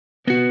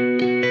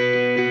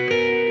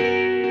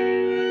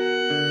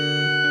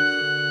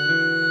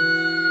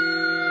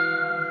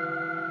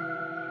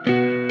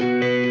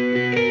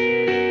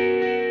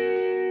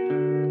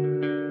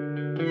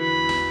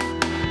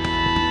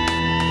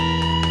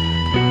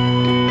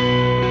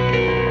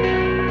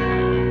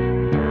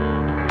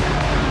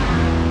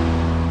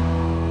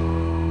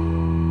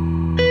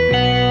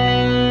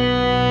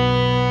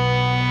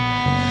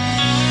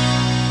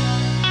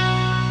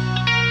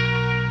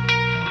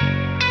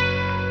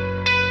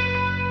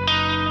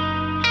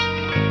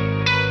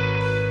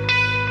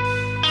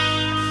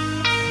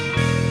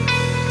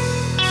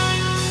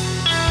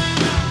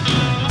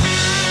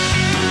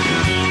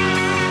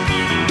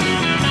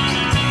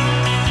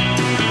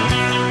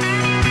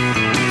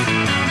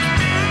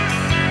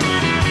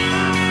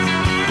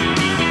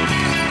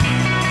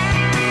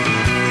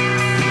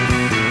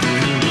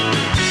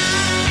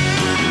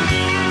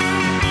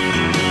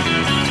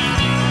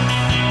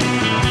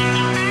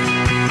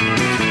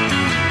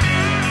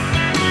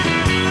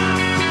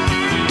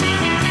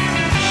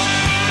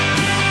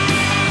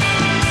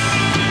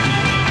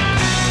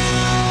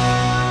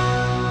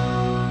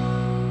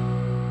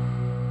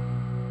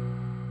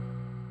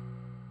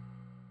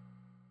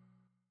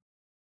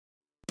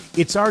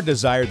It's our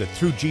desire that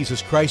through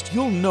Jesus Christ,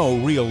 you'll know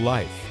real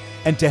life.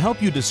 And to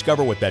help you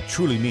discover what that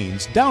truly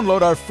means,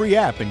 download our free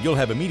app and you'll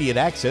have immediate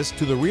access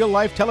to the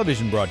real-life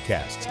television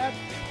broadcasts,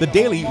 the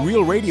daily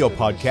Real Radio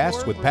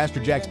podcast with Pastor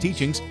Jack's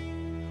teachings,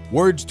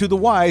 Words to the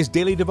Wise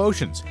daily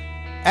devotions,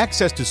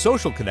 access to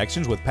social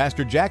connections with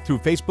Pastor Jack through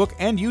Facebook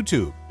and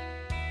YouTube,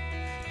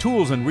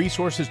 tools and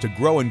resources to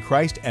grow in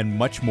Christ, and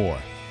much more.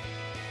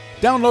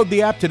 Download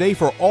the app today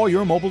for all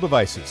your mobile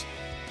devices.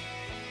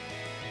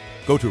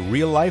 Go to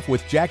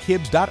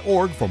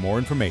reallifewithjackhibbs.org for more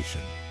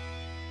information.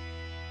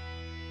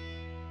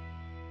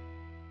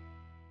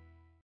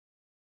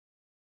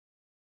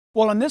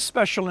 Well, in this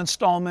special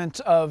installment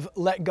of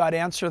Let God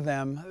Answer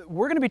Them,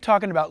 we're going to be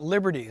talking about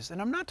liberties.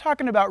 And I'm not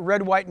talking about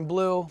red, white, and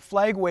blue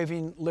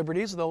flag-waving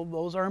liberties, though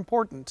those are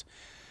important.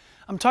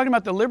 I'm talking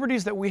about the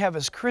liberties that we have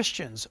as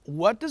Christians.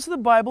 What does the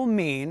Bible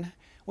mean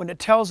when it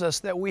tells us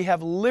that we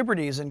have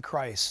liberties in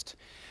Christ?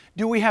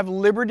 Do we have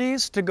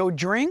liberties to go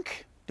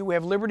drink? Do we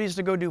have liberties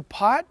to go do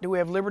pot? Do we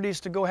have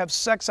liberties to go have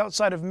sex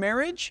outside of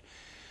marriage?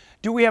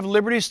 Do we have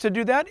liberties to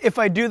do that? If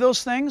I do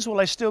those things, will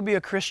I still be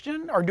a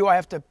Christian? Or do I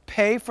have to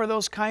pay for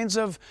those kinds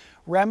of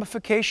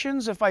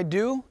ramifications if I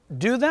do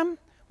them?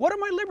 What are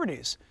my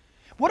liberties?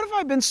 What have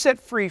I been set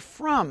free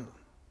from?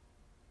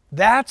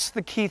 That's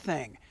the key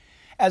thing.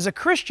 As a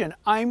Christian,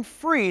 I'm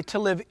free to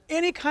live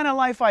any kind of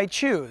life I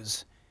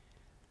choose.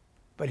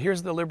 But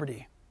here's the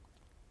liberty.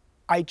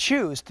 I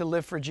choose to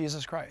live for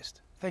Jesus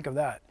Christ. Think of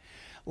that.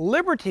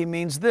 Liberty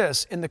means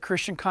this in the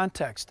Christian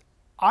context.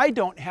 I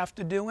don't have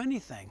to do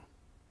anything.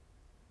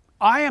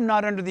 I am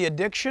not under the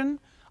addiction,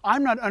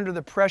 I'm not under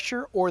the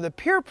pressure or the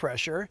peer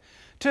pressure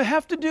to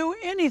have to do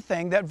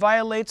anything that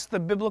violates the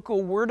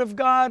biblical Word of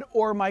God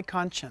or my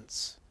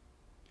conscience.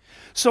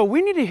 So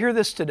we need to hear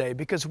this today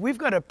because we've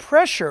got a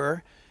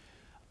pressure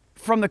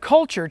from the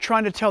culture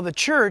trying to tell the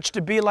church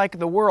to be like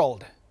the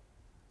world.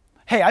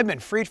 Hey, I've been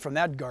freed from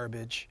that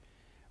garbage.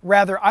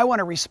 Rather, I want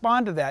to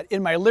respond to that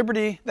in my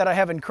liberty that I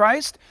have in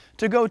Christ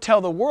to go tell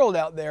the world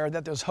out there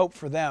that there's hope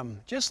for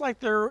them, just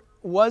like there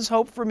was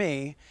hope for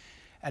me,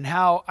 and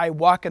how I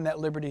walk in that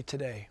liberty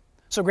today.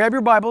 So grab your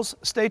Bibles,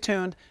 stay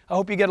tuned. I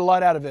hope you get a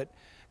lot out of it.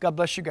 God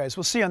bless you guys.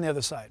 We'll see you on the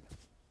other side.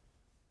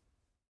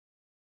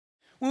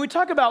 When we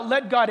talk about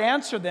let God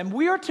answer them,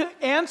 we are to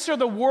answer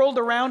the world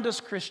around us,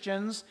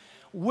 Christians,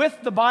 with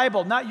the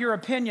Bible, not your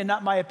opinion,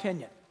 not my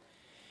opinion.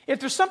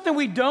 If there's something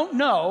we don't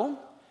know,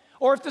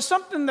 or if there's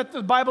something that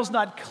the Bible's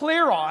not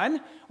clear on,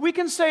 we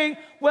can say,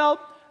 well,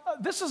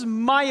 this is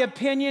my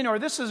opinion, or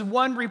this is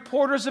one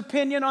reporter's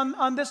opinion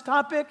on this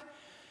topic.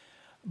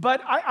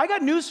 But I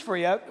got news for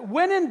you.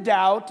 When in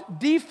doubt,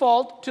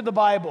 default to the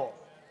Bible.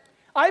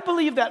 I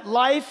believe that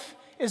life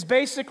is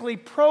basically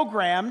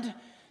programmed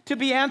to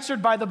be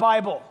answered by the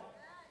Bible.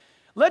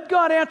 Let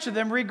God answer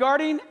them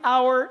regarding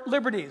our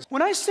liberties.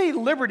 When I say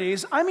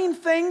liberties, I mean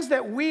things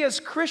that we as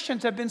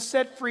Christians have been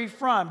set free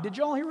from. Did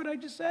you all hear what I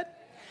just said?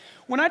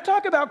 When I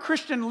talk about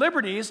Christian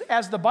liberties,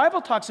 as the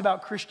Bible talks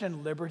about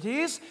Christian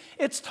liberties,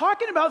 it's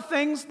talking about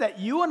things that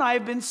you and I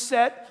have been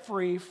set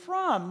free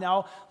from.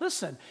 Now,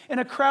 listen, in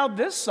a crowd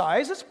this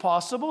size, it's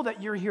possible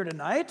that you're here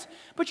tonight,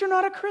 but you're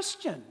not a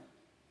Christian.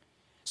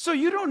 So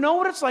you don't know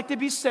what it's like to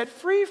be set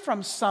free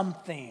from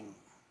something.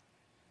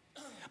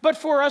 But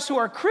for us who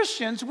are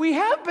Christians, we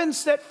have been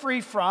set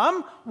free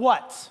from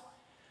what?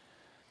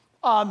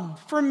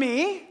 For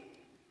me,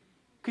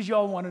 because you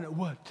all want to know,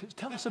 what?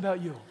 Tell us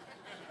about you.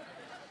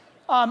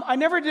 I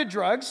never did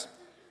drugs.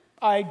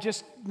 I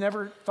just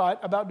never thought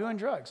about doing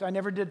drugs. I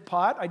never did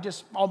pot.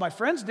 All my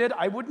friends did.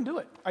 I wouldn't do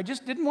it. I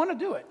just didn't want to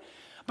do it.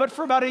 But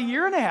for about a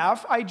year and a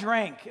half, I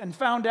drank and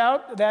found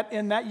out that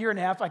in that year and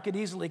a half, I could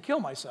easily kill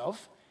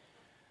myself.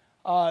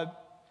 But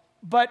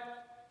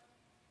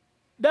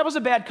that was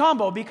a bad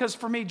combo because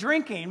for me,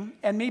 drinking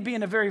and me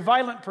being a very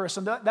violent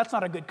person, that's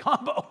not a good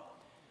combo.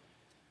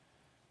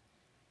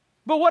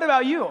 But what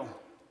about you?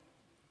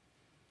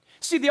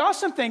 See, the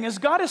awesome thing is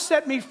God has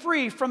set me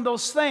free from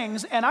those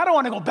things, and I don't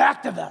want to go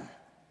back to them.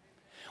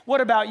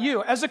 What about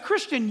you? As a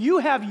Christian, you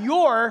have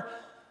your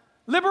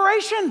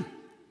liberation.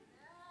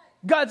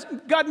 God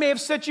may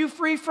have set you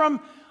free from,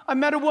 I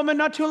met a woman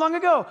not too long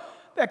ago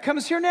that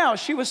comes here now.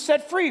 She was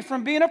set free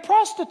from being a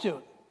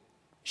prostitute.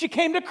 She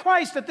came to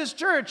Christ at this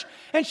church,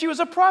 and she was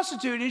a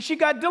prostitute, and she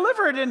got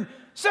delivered and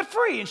set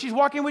free, and she's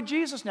walking with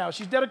Jesus now.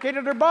 She's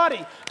dedicated her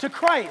body to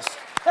Christ.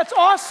 That's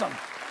awesome.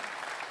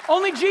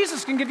 Only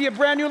Jesus can give you a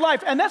brand new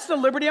life, and that's the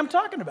liberty I'm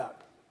talking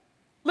about.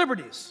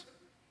 Liberties.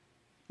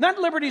 Not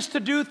liberties to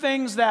do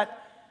things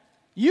that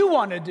you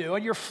want to do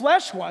and your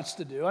flesh wants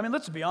to do. I mean,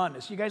 let's be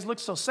honest. You guys look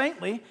so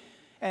saintly,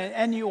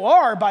 and you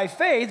are by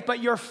faith, but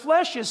your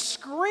flesh is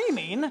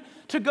screaming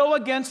to go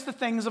against the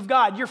things of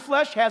God. Your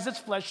flesh has its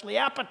fleshly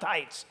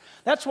appetites.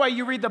 That's why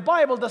you read the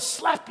Bible, to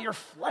slap your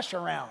flesh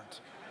around.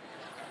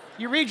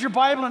 You read your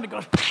Bible and it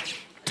goes,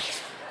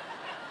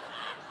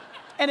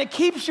 and it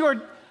keeps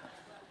your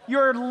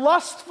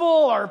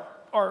lustful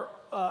or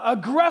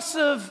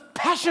aggressive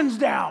passions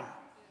down,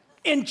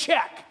 in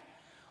check.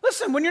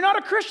 Listen, when you're not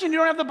a Christian, you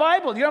don't have the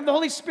Bible, you don't have the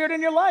Holy Spirit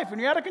in your life,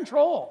 and you're out of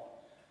control.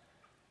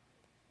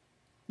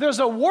 There's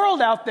a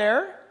world out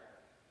there,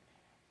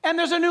 and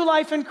there's a new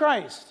life in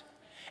Christ.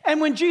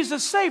 And when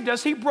Jesus saved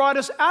us, he brought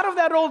us out of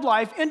that old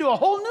life into a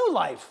whole new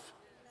life.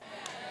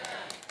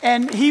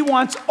 And he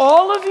wants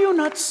all of you,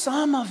 not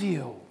some of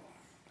you.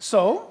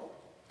 So,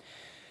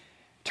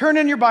 turn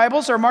in your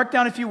Bibles, or mark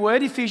down if you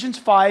would, Ephesians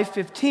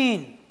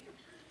 5:15.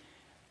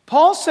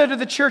 Paul said to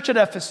the church at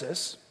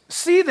Ephesus,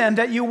 "See then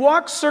that you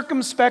walk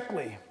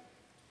circumspectly,"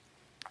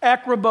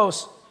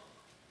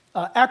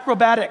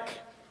 acrobatic.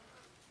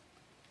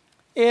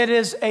 It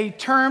is a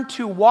term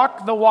to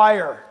walk the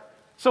wire.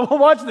 So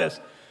watch this.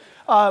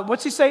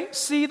 What's he say?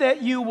 See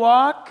that you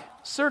walk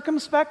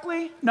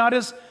circumspectly, not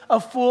as a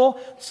fool.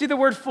 See the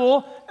word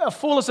fool? A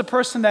fool is a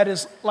person that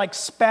is like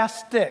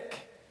spastic,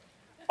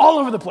 all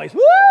over the place.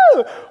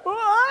 Woo!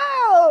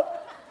 Wow!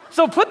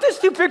 So put these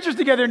two pictures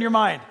together in your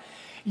mind.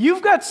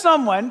 You've got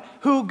someone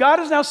who God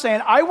is now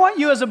saying, I want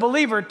you as a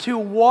believer to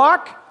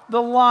walk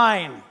the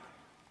line.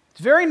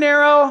 It's very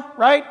narrow,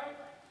 right?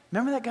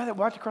 Remember that guy that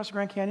walked across the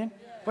Grand Canyon?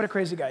 What a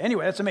crazy guy.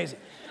 Anyway, that's amazing.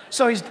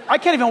 So I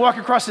can't even walk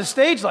across the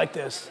stage like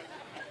this.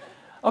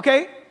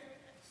 Okay?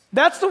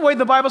 That's the way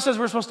the Bible says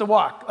we're supposed to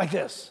walk, like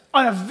this,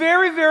 on a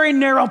very, very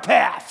narrow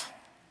path.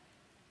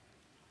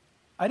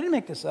 I didn't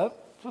make this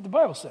up. That's what the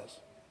Bible says.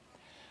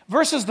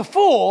 Versus the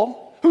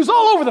fool who's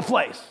all over the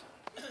place.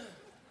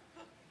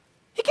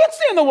 He can't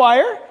stay on the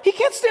wire. He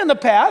can't stay on the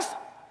path.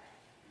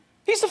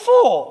 He's a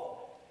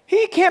fool.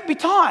 He can't be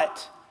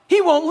taught.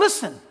 He won't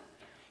listen.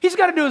 He's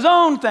got to do his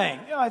own thing.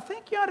 Yeah, I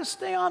think you ought to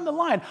stay on the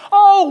line.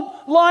 Oh,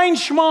 line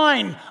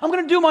schmine. I'm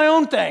going to do my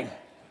own thing.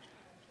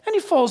 And he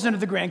falls into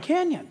the Grand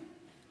Canyon.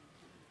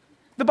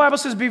 The Bible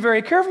says be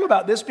very careful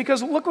about this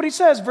because look what he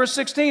says, verse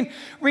 16,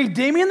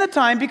 redeeming the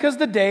time because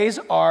the days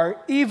are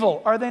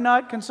evil. Are they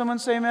not? Can someone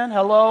say amen?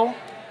 Hello?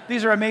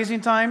 These are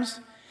amazing times.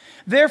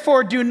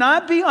 Therefore, do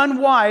not be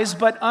unwise,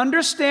 but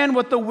understand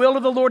what the will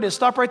of the Lord is.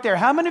 Stop right there.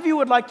 How many of you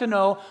would like to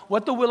know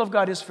what the will of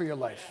God is for your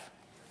life?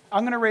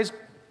 I'm going to raise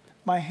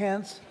my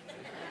hands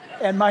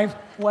and my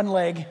one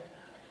leg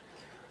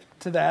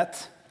to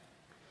that.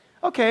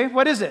 Okay,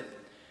 what is it?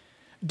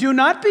 Do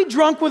not be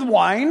drunk with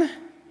wine,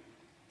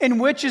 in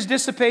which is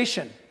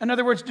dissipation. In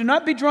other words, do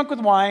not be drunk with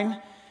wine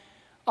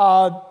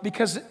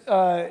because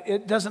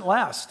it doesn't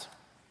last.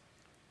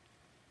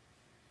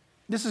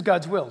 This is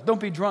God's will.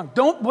 Don't be drunk.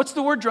 What's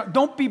the word drunk?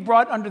 Don't be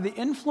brought under the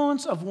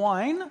influence of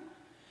wine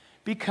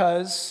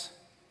because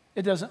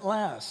it doesn't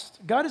last.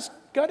 God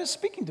is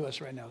speaking to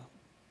us right now,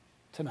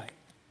 tonight.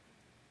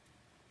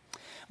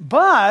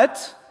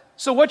 But,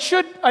 so what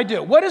should I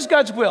do? What is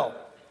God's will?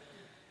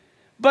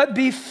 But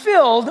be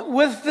filled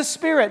with the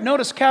Spirit.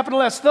 Notice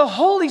capital S, the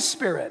Holy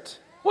Spirit.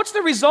 What's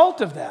the result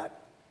of that?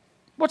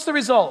 What's the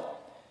result?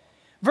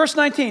 Verse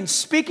 19,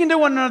 speaking to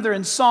one another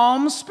in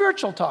psalms,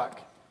 spiritual talk,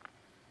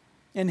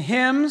 in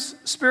hymns,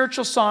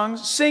 spiritual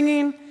songs,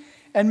 singing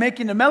and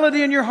making a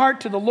melody in your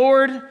heart to the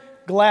Lord,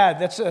 glad.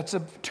 That's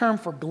a term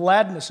for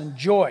gladness and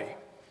joy.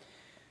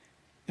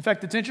 In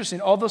fact, it's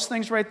interesting. All those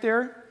things right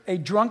there, a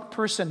drunk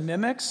person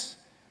mimics,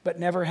 but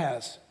never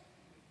has.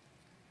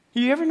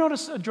 You ever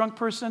notice a drunk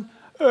person?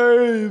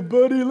 Hey,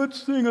 buddy,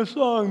 let's sing a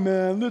song,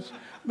 man.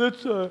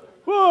 Well,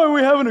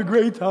 we're having a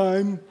great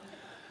time.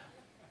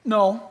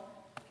 No.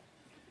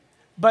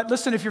 But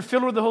listen, if you're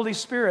filled with the Holy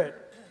Spirit,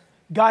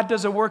 God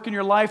does a work in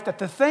your life that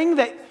the thing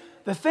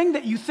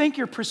that you think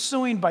you're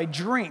pursuing by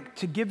drink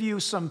to give you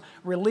some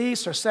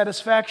release or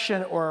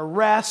satisfaction or a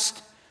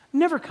rest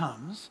never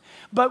comes.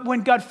 But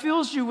when God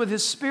fills you with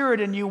His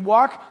Spirit and you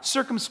walk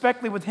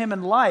circumspectly with Him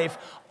in life,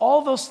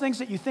 all those things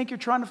that you think you're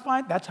trying to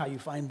find, that's how you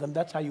find them.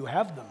 That's how you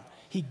have them.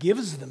 He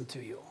gives them to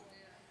you.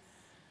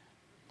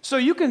 So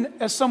you can,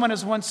 as someone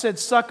has once said,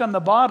 suck on the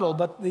bottle,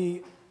 but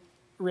the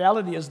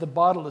reality is the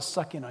bottle is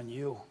sucking on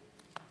you.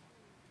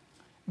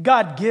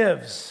 God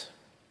gives.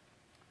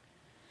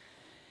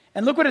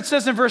 And look what it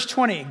says in verse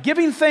 20.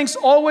 Giving thanks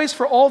always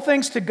for all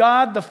things to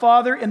God the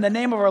Father in the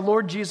name of our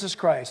Lord Jesus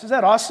Christ. Is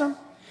that awesome?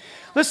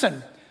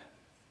 Listen,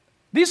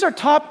 these are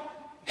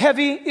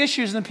top-heavy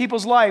issues in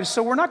people's lives,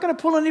 so we're not going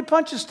to pull any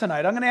punches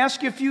tonight. I'm going to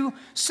ask you a few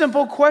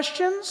simple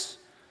questions,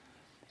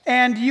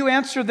 and you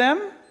answer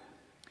them.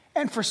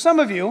 And for some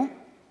of you,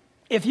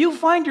 if you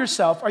find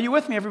yourself, are you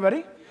with me,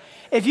 everybody?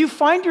 If you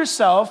find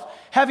yourself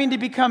having to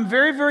become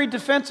very, very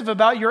defensive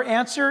about your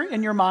answer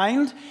in your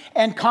mind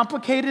and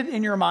complicated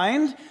in your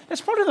mind, that's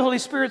probably the Holy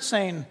Spirit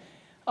saying,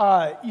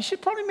 you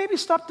should probably maybe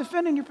stop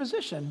defending your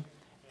position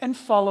and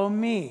follow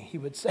me, he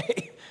would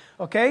say.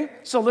 Okay?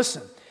 So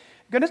listen,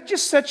 I'm going to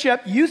just set you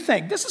up. You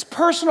think, this is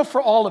personal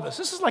for all of us.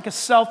 This is like a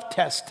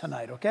self-test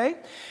tonight, okay?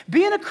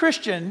 Being a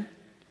Christian,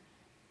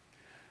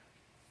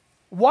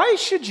 why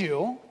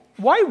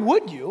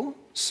would you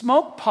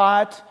smoke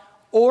pot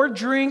or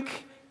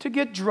drink to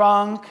get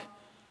drunk?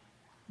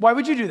 Why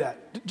would you do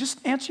that?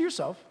 Just answer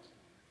yourself.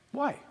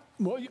 Why?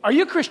 Well, are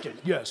you a Christian?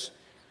 Yes.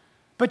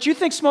 But you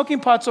think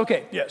smoking pot's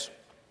okay? Yes.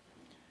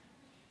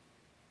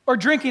 Or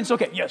drinking's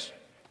okay? Yes.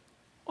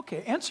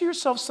 Okay, answer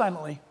yourself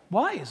silently.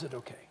 Why is it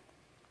okay?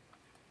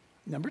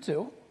 Number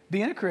two,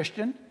 being a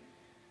Christian,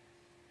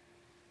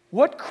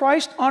 what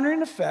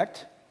Christ-honoring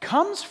effect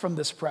comes from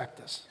this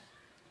practice.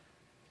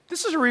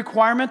 This is a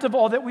requirement of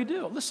all that we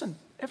do. Listen,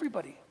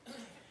 everybody.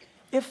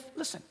 How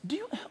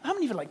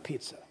many of you like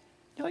pizza?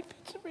 You like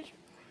pizza, Richard?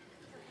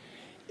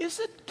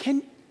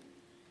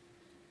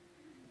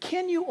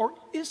 Can you, or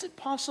is it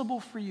possible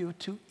for you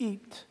to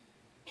eat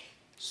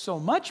so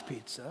much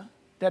pizza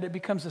that it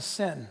becomes a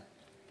sin?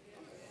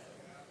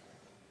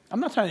 I'm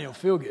not telling you don't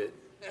feel good.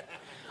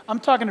 I'm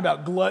talking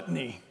about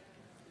gluttony.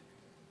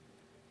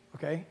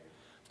 Okay?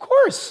 Of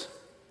course.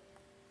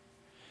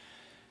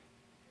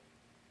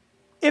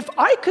 If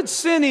I could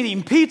sin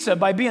eating pizza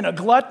by being a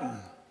glutton,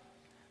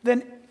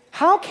 then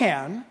how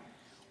can,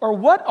 or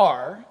what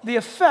are the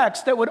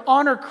effects that would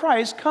honor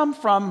Christ come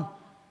from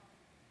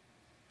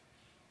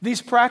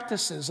these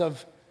practices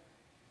of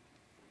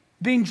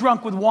being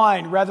drunk with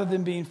wine rather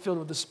than being filled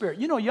with the Spirit?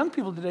 You know, young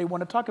people today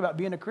want to talk about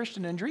being a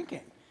Christian and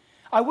drinking.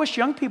 I wish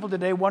young people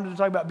today wanted to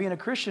talk about being a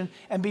Christian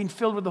and being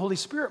filled with the Holy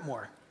Spirit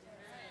more.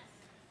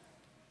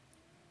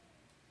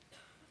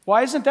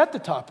 Why isn't that the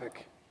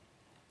topic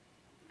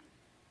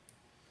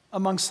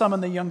among some in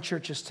the young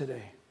churches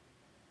today?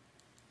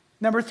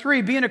 Number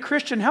 3, being a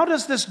Christian, how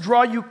does this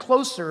draw you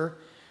closer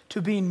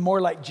to being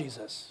more like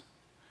Jesus?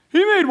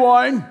 He made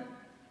wine.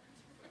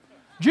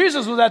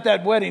 Jesus was at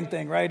that wedding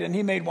thing, right? And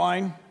he made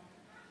wine.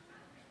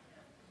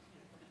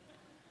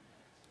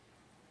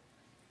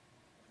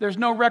 There's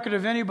no record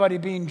of anybody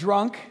being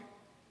drunk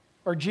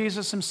or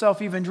Jesus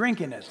himself even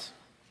drinking it.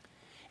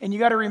 And you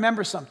got to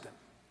remember something.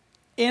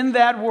 In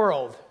that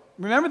world,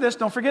 remember this,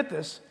 don't forget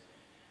this,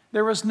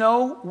 there was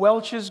no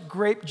Welch's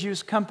Grape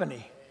Juice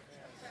Company.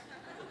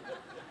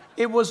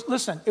 It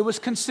was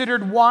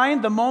considered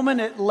wine the moment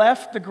it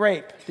left the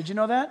grape. Did you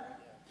know that?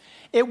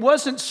 It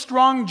wasn't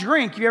strong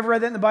drink. You ever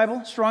read that in the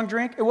Bible? Strong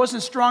drink? It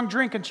wasn't strong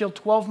drink until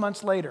 12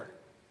 months later.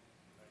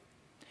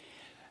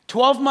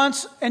 12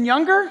 months and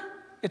younger,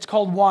 it's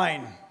called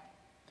wine.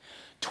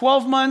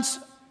 12 months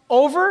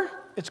over,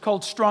 it's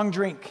called strong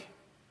drink.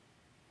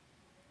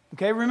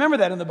 Okay, remember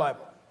that in the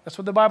Bible. That's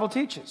what the Bible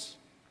teaches.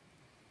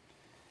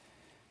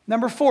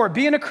 Number 4,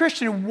 being a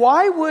Christian,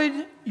 why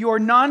would your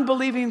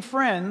non-believing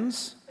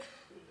friends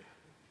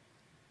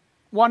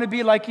want to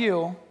be like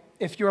you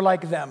if you're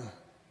like them?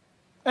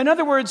 In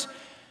other words,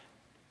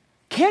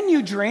 can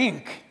you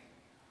drink?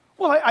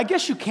 Well, I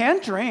guess you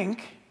can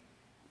drink,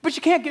 but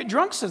you can't get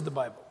drunk, says the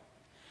Bible.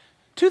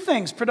 2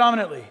 things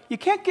predominantly. You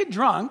can't get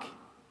drunk,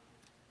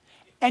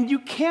 and you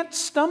can't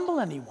stumble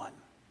anyone.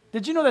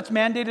 Did you know that's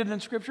mandated in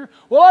Scripture?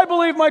 Well, I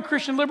believe my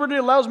Christian liberty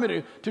allows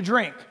me to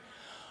drink.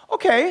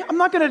 Okay, I'm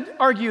not going to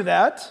argue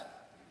that.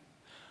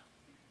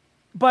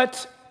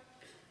 But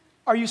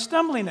are you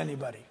stumbling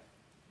anybody?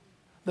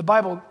 The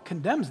Bible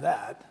condemns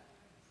that.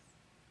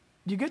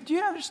 Do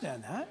you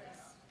understand that?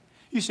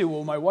 You say,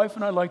 well, my wife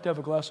and I like to have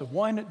a glass of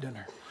wine at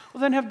dinner.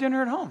 Well, then have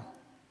dinner at home.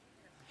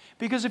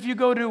 Because if you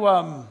go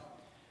to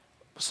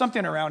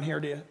something around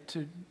here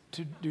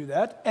to do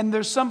that, and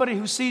there's somebody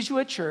who sees you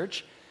at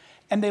church,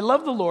 and they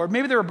love the Lord,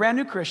 maybe they're a brand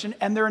new Christian,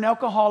 and they're an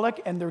alcoholic,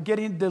 and they're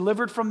getting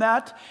delivered from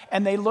that,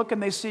 and they look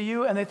and they see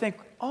you, and they think,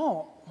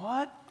 oh,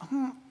 what?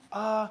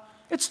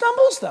 It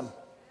stumbles them. You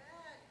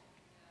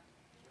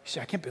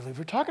say, I can't believe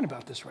we're talking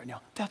about this right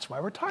now. That's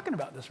why we're talking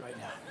about this right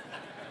now.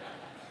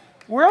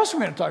 Where else are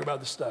we going to talk about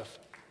this stuff?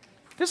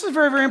 This is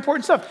very, very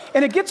important stuff.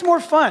 And it gets more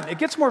fun. It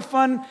gets more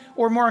fun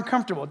or more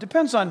uncomfortable. It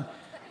depends on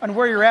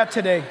where you're at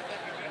today.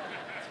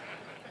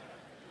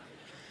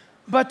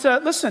 But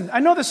listen, I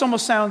know this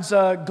almost sounds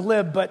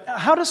glib, but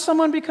how does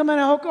someone become an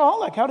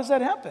alcoholic? How does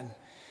that happen?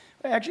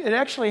 It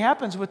actually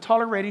happens with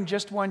tolerating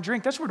just one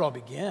drink. That's where it all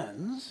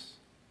begins.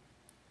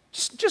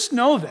 Just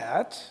know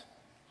that.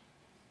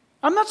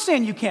 I'm not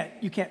saying you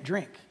can't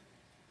drink.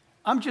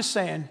 I'm just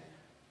saying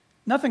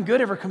nothing good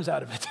ever comes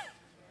out of it.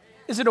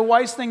 Is it a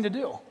wise thing to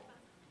do?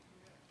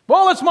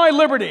 Well, it's my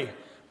liberty.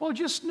 Well,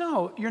 just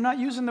know you're not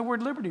using the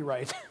word liberty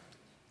right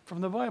from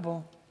the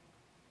Bible.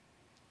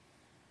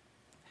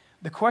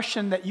 The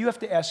question that you have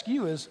to ask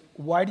you is,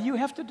 why do you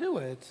have to do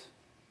it?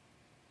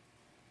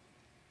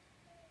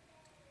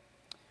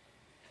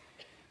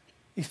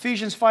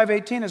 Ephesians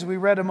 5:18, as we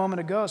read a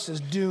moment ago, says,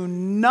 do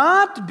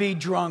not be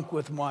drunk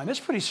with wine. That's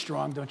pretty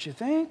strong, don't you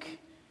think?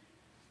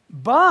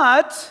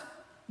 But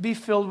be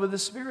filled with the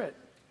Spirit.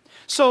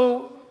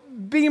 So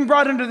being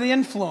brought under the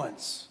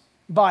influence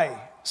by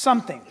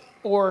something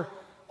or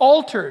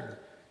altered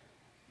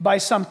by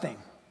something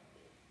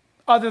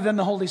other than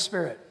the Holy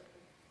Spirit.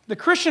 The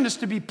Christian is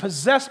to be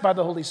possessed by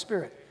the Holy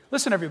Spirit.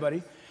 Listen,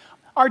 everybody,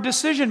 our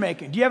decision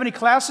making. Do you have any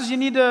classes you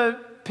need to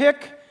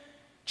pick,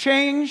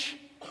 change,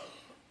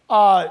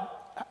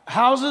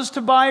 houses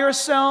to buy or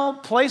sell,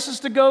 places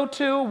to go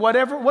to,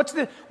 whatever? What's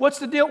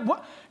the deal?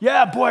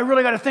 Yeah, boy, I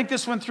really got to think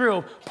this one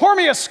through. Pour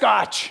me a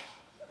scotch.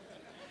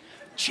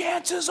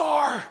 Chances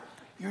are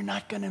you're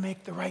not going to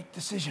make the right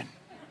decision.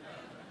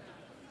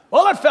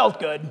 Well, it felt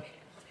good.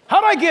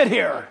 How'd I get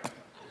here?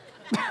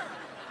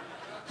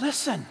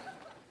 Listen.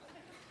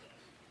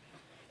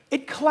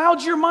 It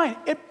clouds your mind.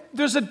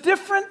 There's a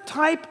different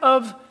type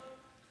of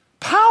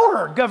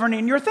power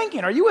governing your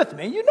thinking. Are you with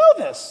me? You know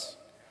this.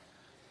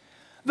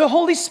 The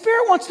Holy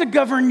Spirit wants to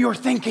govern your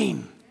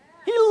thinking.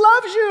 He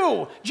loves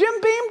you. Jim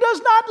Beam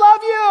does not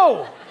love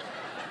you.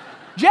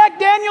 Jack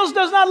Daniels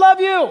does not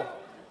love you.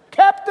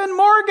 Captain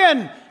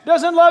Morgan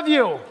doesn't love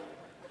you.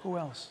 Who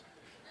else?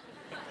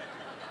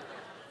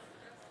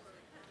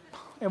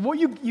 And well,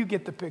 you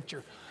get the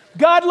picture.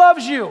 God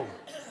loves you.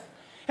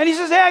 And he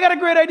says, hey, I got a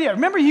great idea.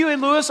 Remember Huey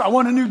Lewis? I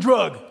want a new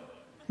drug.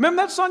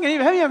 Remember that song? How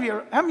many of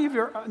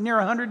you are near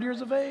 100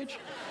 years of age?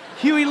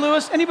 Huey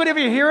Lewis. Anybody ever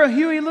hear of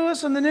Huey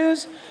Lewis on the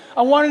news?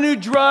 I want a new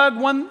drug,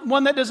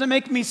 one that doesn't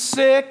make me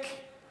sick.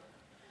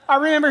 I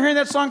remember hearing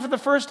that song for the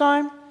first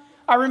time.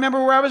 I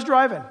remember where I was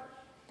driving.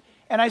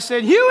 And I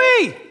said,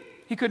 Huey!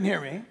 He couldn't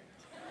hear me.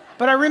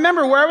 But I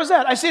remember where I was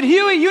at. I said,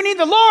 Huey, you need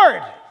the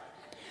Lord.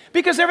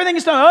 Because everything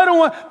is done. I don't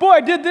want, boy,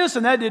 I did this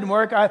and that didn't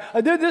work.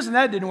 I did this and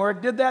that didn't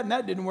work. Did that and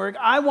that didn't work.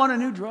 I want a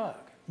new drug,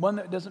 one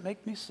that doesn't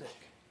make me sick.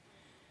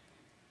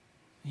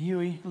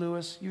 Huey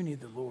Lewis, you need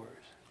the Lord.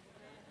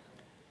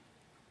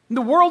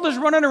 The world is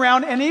running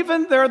around, and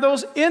even there are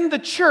those in the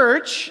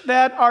church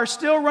that are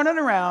still running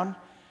around,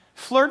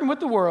 flirting with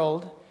the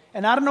world,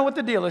 and I don't know what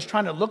the deal is,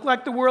 trying to look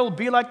like the world,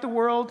 be like the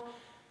world.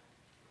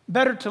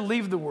 Better to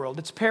leave the world.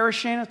 It's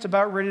perishing. It's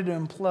about ready to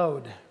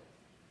implode.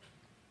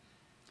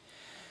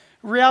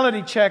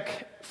 Reality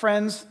check,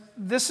 friends.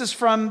 This is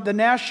from the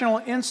National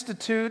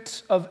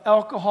Institute of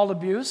Alcohol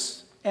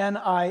Abuse,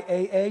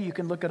 NIAA. You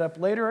can look it up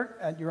later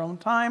at your own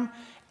time.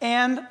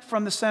 And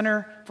from the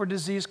Center for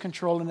Disease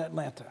Control in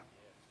Atlanta.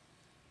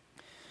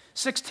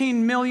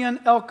 16 million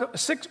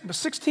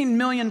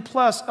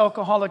plus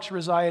alcoholics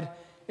reside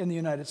in the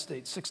United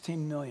States.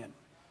 16 million.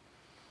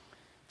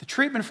 The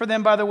treatment for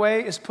them, by the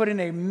way, is putting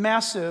a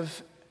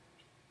massive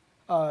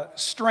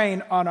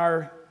strain on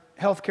our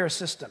healthcare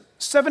system.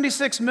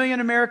 76 million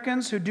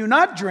Americans who do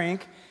not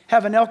drink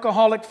have an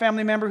alcoholic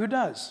family member who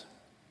does.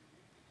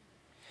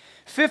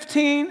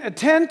 10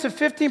 to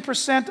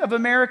 15% of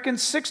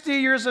Americans 60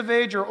 years of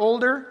age or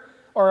older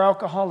are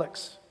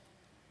alcoholics.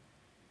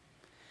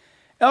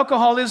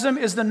 Alcoholism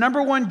is the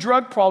 #1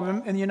 drug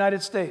problem in the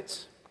United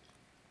States.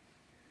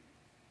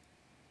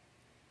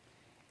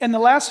 In the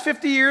last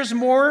 50 years,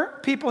 more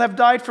people have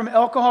died from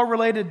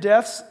alcohol-related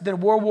deaths than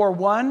World War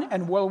I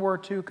and World War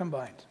II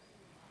combined.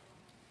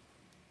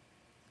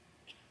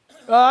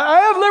 I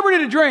have liberty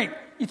to drink.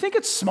 You think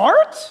it's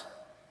smart?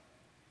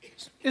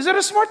 Is it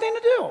a smart thing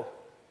to do?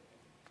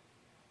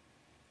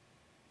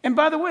 And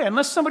by the way,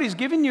 unless somebody's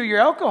giving you your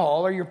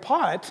alcohol or your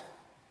pot,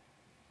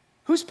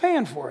 who's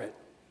paying for it?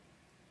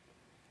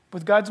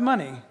 With God's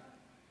money.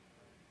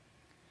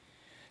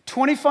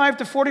 25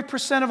 to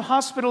 40% of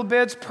hospital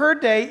beds per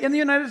day in the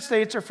United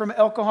States are from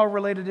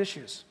alcohol-related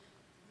issues.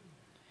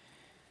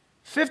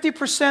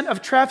 50%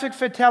 of traffic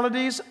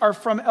fatalities are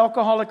from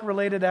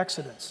alcoholic-related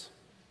accidents.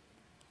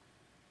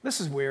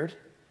 This is weird.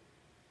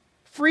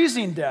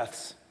 Freezing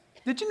deaths.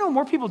 Did you know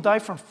more people die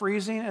from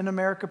freezing in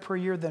America per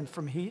year than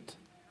from heat?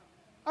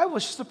 I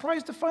was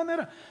surprised to find that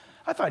out.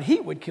 I thought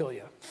heat would kill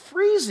you.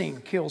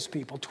 Freezing kills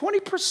people.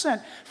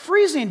 20%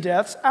 freezing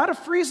deaths. Out of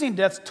freezing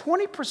deaths,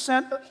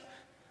 20%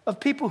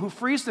 of people who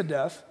freeze to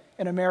death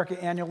in America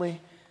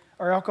annually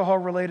are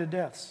alcohol-related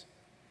deaths.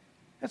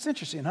 That's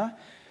interesting, huh?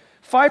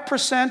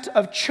 5%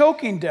 of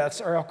choking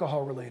deaths are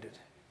alcohol-related.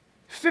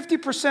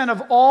 50%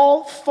 of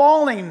all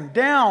falling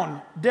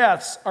down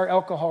deaths are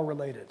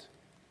alcohol-related.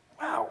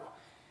 Wow.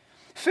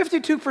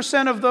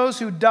 52% of those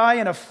who die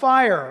in a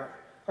fire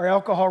are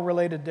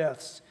alcohol-related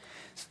deaths.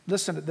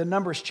 Listen, the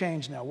numbers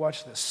change now.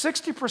 Watch this.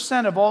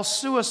 60% of all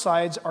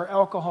suicides are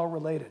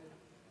alcohol-related.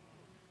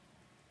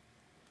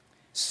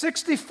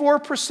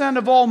 64%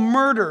 of all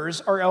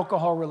murders are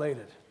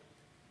alcohol-related.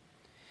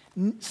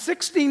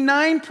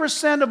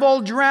 69% of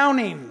all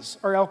drownings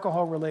are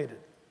alcohol-related.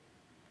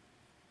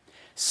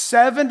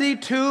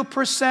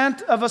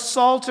 72% of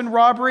assaults and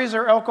robberies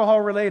are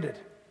alcohol-related.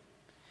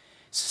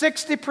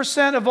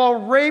 60% of all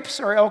rapes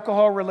are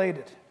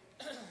alcohol-related.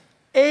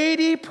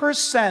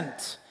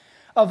 80%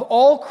 of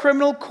all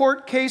criminal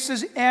court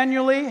cases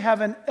annually have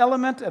an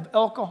element of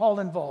alcohol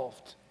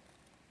involved.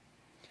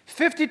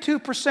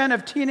 52%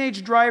 of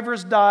teenage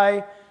drivers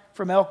die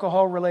from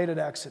alcohol-related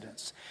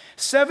accidents.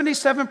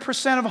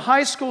 77% of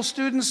high school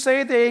students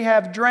say they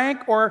have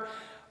drank or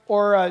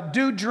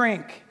do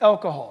drink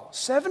alcohol.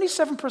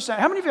 77%.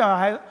 How many of you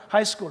are a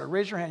high schooler?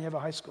 Raise your hand, you have a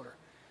high schooler.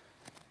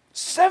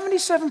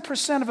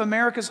 77% of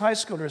America's high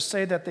schoolers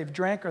say that they've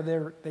drank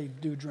or they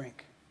do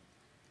drink.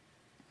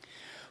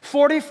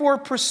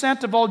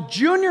 44% of all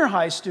junior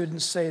high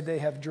students say they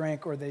have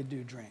drank or they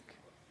do drink.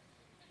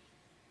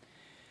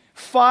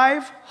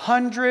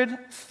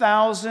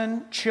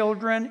 500,000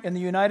 children in the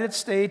United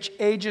States,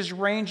 ages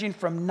ranging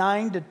from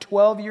 9 to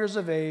 12 years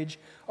of age,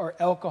 are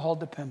alcohol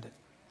dependent.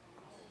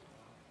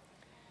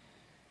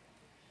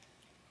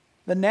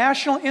 The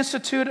National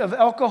Institute of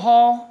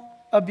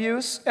Alcohol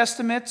Abuse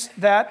estimates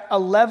that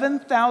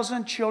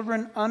 11,000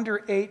 children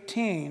under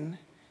 18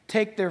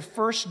 take their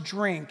first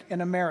drink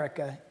in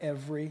America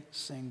every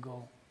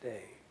single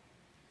day.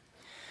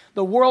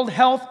 The World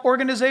Health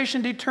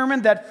Organization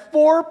determined that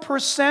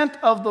 4%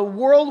 of the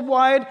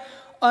worldwide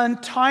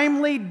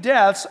untimely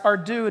deaths are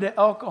due to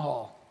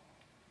alcohol.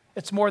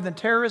 It's more than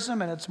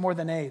terrorism and it's more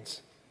than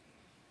AIDS.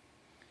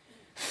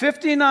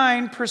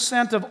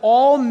 59% of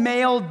all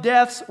male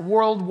deaths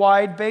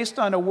worldwide, based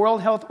on a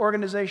World Health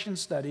Organization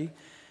study,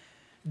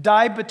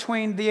 died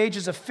between the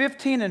ages of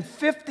 15 and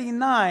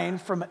 59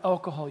 from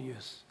alcohol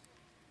use.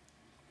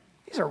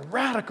 These are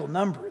radical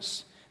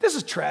numbers. This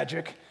is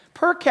tragic.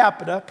 Per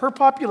capita, per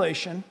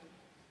population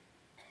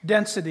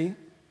density,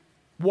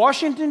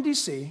 Washington,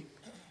 D.C.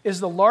 is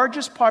the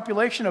largest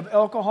population of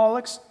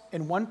alcoholics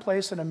in one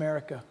place in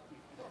America.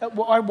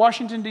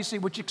 Washington, D.C.,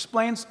 which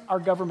explains our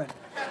government.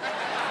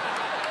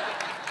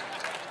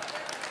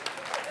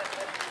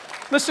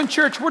 Listen,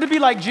 church, we're to be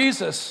like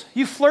Jesus.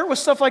 You flirt with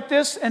stuff like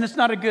this, and it's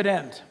not a good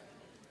end.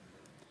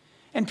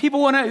 And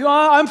people want to,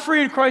 I'm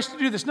free in Christ to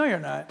do this. No, you're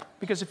not.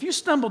 Because if you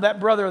stumble that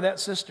brother or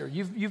that sister,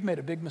 you've made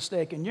a big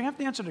mistake, and you have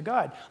to answer to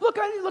God. Look,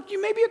 you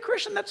may be a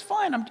Christian, that's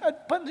fine,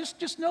 but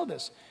just know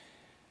this.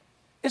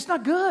 It's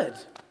not good.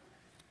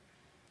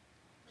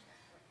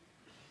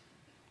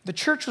 The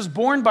church was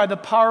born by the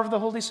power of the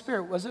Holy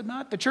Spirit, was it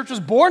not? The church was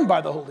born by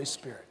the Holy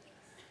Spirit.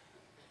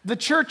 The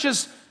church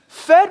is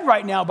fed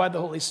right now by the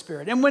Holy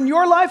Spirit. And when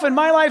your life and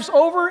my life's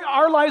over,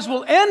 our lives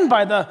will end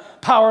by the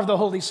power of the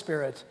Holy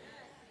Spirit.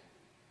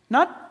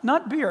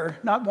 Not beer,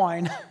 not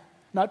wine,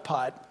 not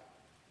pot.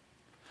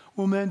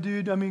 Well, man,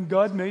 dude, I mean,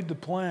 God made the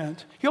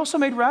plant. He also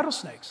made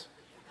rattlesnakes.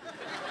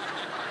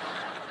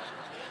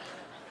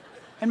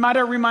 And might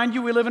I remind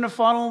you, we live in a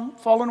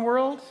fallen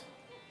world?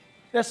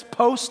 That's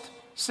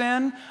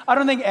post-sin. I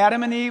don't think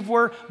Adam and Eve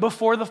were,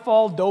 before the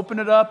fall, doping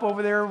it up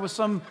over there with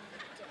some,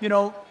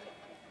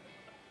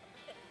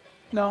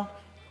 no.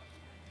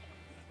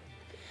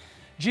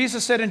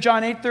 Jesus said in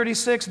John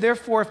 8:36,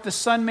 therefore, if the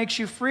Son makes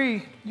you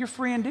free, you're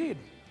free indeed.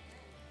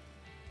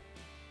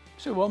 You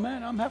say, well,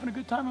 man, I'm having a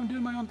good time. I'm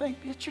doing my own thing.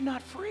 But you're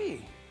not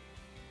free.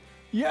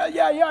 Yeah,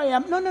 I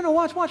am. No,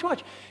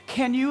 watch.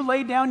 Can you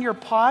lay down your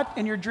pot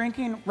and your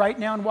drinking right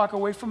now and walk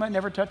away from it and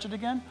never touch it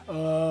again?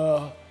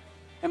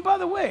 And by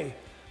the way,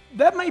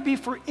 that may be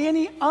for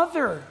any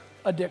other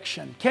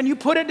addiction. Can you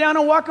put it down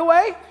and walk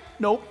away?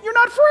 Nope, you're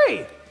not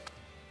free.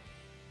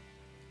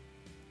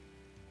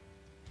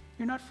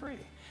 You're not free.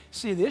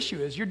 See, the issue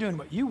is you're doing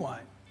what you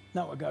want,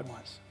 not what God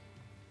wants.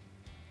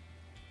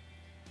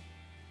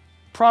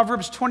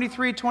 Proverbs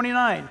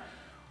 23:29.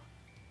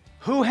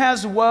 Who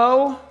has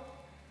woe?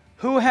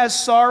 Who has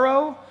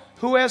sorrow?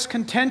 Who has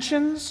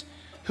contentions?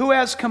 Who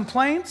has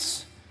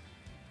complaints?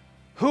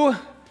 Who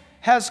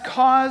has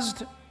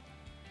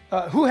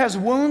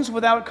wounds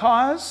without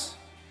cause?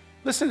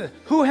 Listen,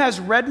 who has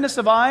redness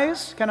of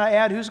eyes? Can I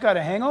add, who's got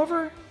a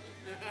hangover?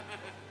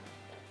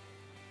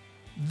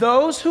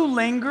 Those who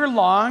linger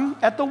long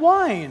at the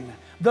wine,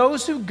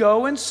 those who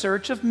go in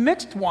search of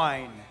mixed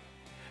wine.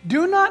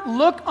 Do not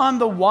look on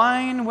the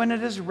wine when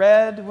it is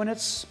red, when it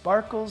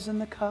sparkles in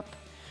the cup,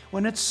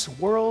 when it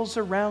swirls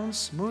around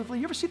smoothly.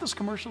 You ever see those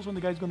commercials when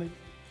the guy's going to...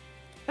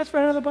 That's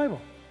right out of the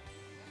Bible.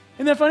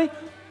 Isn't that funny?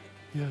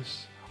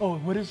 Yes. Oh,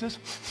 what is this?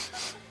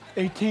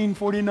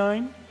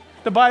 1849?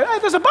 The Bible. Hey,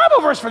 there's a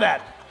Bible verse for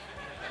that.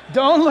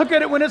 Don't look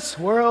at it when it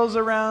swirls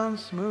around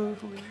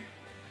smoothly.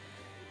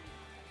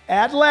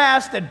 At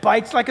last, it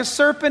bites like a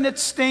serpent, it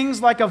stings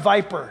like a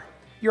viper.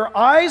 Your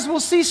eyes will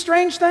see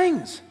strange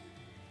things,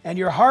 and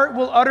your heart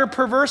will utter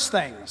perverse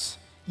things.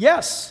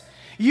 Yes,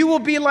 you will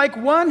be like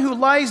one who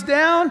lies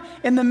down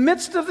in the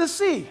midst of the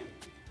sea.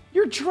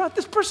 You're drunk.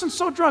 This person's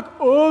so drunk.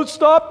 Oh,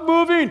 stop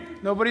moving.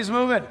 Nobody's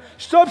moving.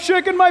 Stop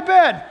shaking my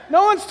bed.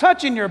 No one's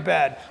touching your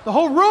bed. The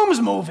whole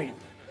room's moving.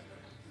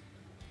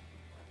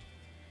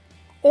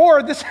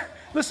 Or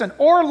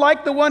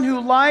like the one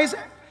who lies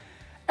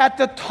at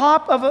the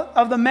top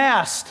of the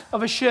mast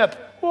of a ship.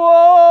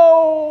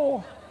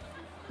 Whoa!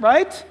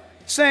 Right?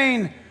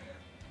 Saying,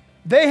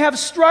 they have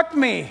struck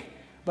me,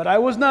 but I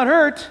was not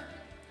hurt.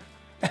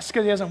 That's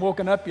because he hasn't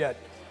woken up yet.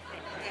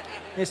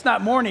 It's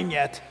not morning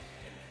yet.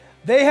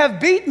 They have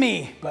beat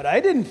me, but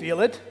I didn't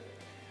feel it.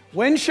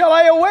 When shall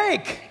I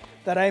awake,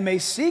 that I may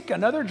seek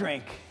another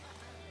drink?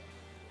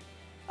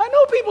 I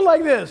know people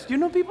like this. Do you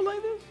know people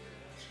like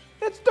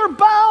this? They're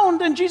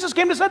bound, and Jesus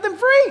came to set them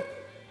free.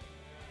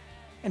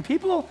 And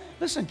people,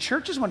 listen,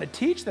 churches want to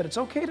teach that it's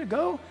okay to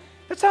go.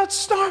 That's how it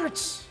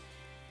starts.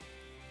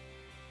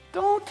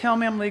 Don't tell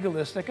me I'm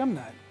legalistic. I'm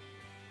not.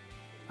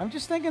 I'm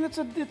just thinking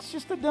it's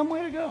just a dumb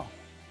way to go.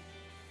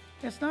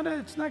 It's not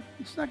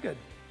good.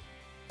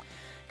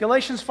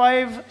 Galatians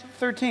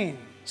 5:13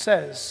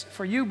 says,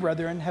 "For you,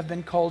 brethren, have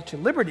been called to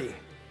liberty.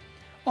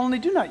 Only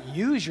do not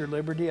use your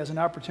liberty as an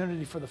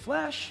opportunity for the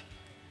flesh,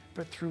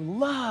 but through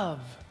love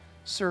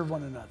serve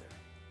one another."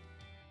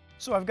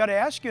 So I've got to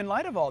ask you, in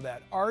light of all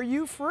that, are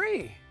you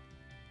free?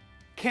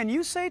 Can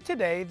you say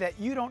today that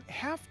you don't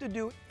have to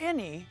do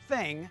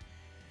anything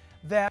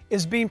that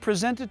is being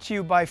presented to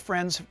you by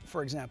friends,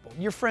 for example?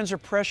 Your friends are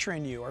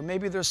pressuring you, or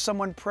maybe there's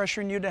someone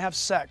pressuring you to have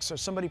sex, or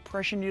somebody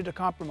pressuring you to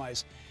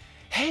compromise.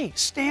 Hey,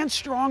 stand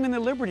strong in the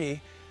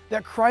liberty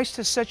that Christ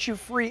has set you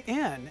free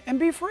in, and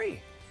be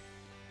free.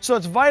 So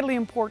it's vitally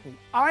important.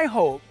 I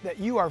hope that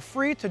you are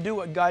free to do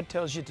what God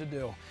tells you to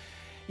do.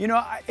 You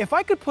know, if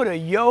I could put a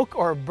yoke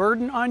or a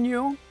burden on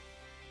you,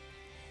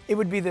 it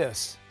would be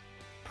this.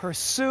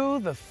 Pursue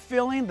the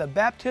filling, the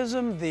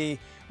baptism, the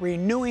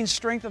renewing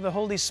strength of the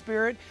Holy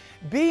Spirit.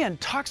 Be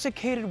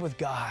intoxicated with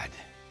God.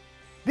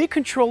 Be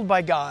controlled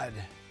by God,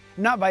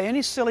 not by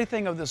any silly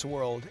thing of this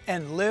world,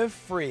 and live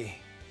free.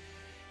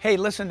 Hey,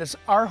 listen, it's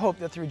our hope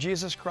that through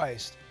Jesus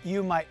Christ,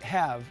 you might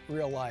have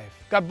real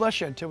life. God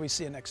bless you until we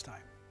see you next time.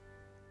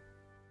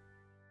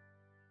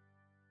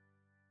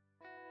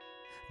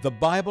 The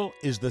Bible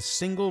is the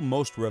single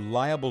most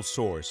reliable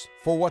source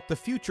for what the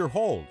future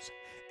holds,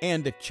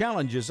 and it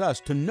challenges us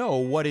to know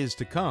what is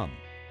to come.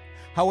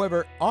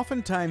 However,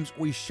 oftentimes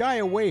we shy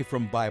away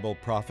from Bible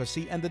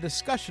prophecy and the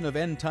discussion of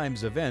end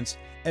times events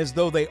as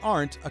though they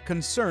aren't a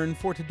concern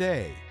for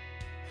today.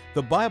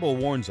 The Bible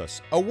warns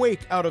us,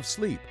 awake out of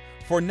sleep,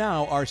 for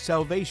now our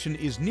salvation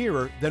is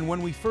nearer than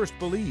when we first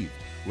believed.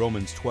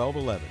 Romans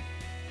 12:11.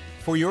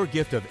 For your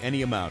gift of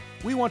any amount,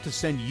 we want to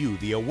send you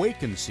the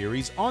Awaken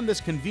series on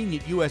this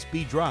convenient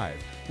USB drive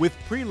with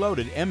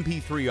preloaded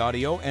MP3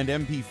 audio and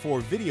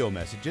MP4 video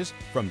messages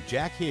from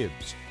Jack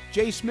Hibbs,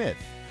 Jay Smith,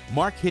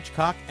 Mark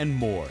Hitchcock, and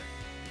more.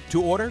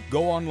 To order,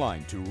 go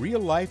online to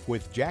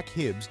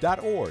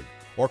reallifewithjackhibbs.org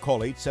or call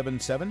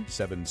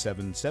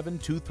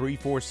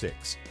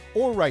 877-777-2346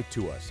 or write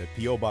to us at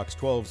P.O. Box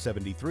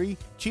 1273,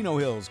 Chino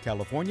Hills,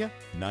 California,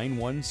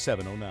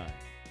 91709.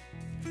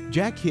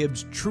 Jack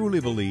Hibbs truly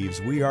believes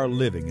we are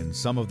living in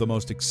some of the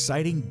most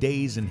exciting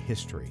days in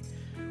history,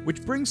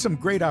 which brings some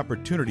great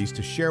opportunities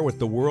to share with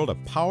the world a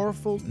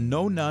powerful,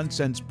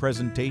 no-nonsense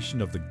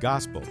presentation of the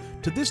gospel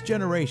to this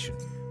generation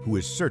who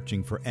is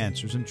searching for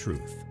answers and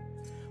truth.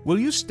 Will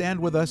you stand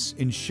with us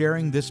in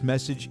sharing this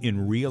message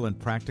in real and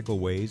practical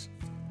ways?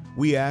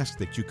 We ask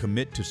that you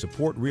commit to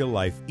support Real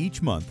Life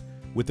each month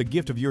with a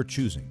gift of your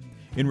choosing.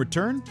 In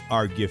return,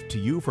 our gift to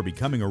you for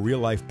becoming a Real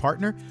Life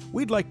partner,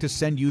 we'd like to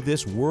send you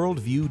this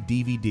Worldview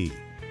DVD.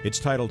 It's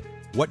titled,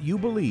 What You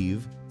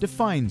Believe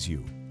Defines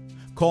You.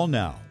 Call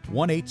now,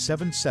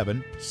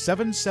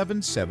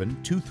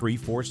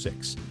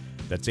 1-877-777-2346.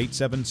 That's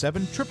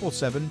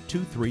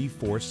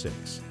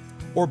 877-777-2346.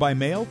 Or by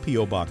mail,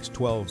 P.O. Box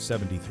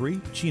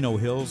 1273, Chino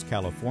Hills,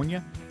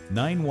 California,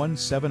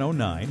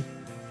 91709,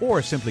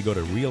 or simply go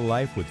to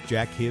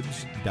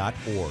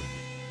reallifewithjackhibbs.org.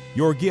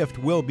 Your gift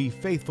will be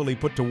faithfully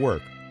put to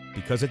work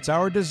because it's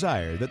our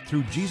desire that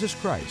through Jesus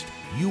Christ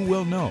you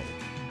will know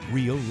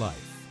real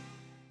life.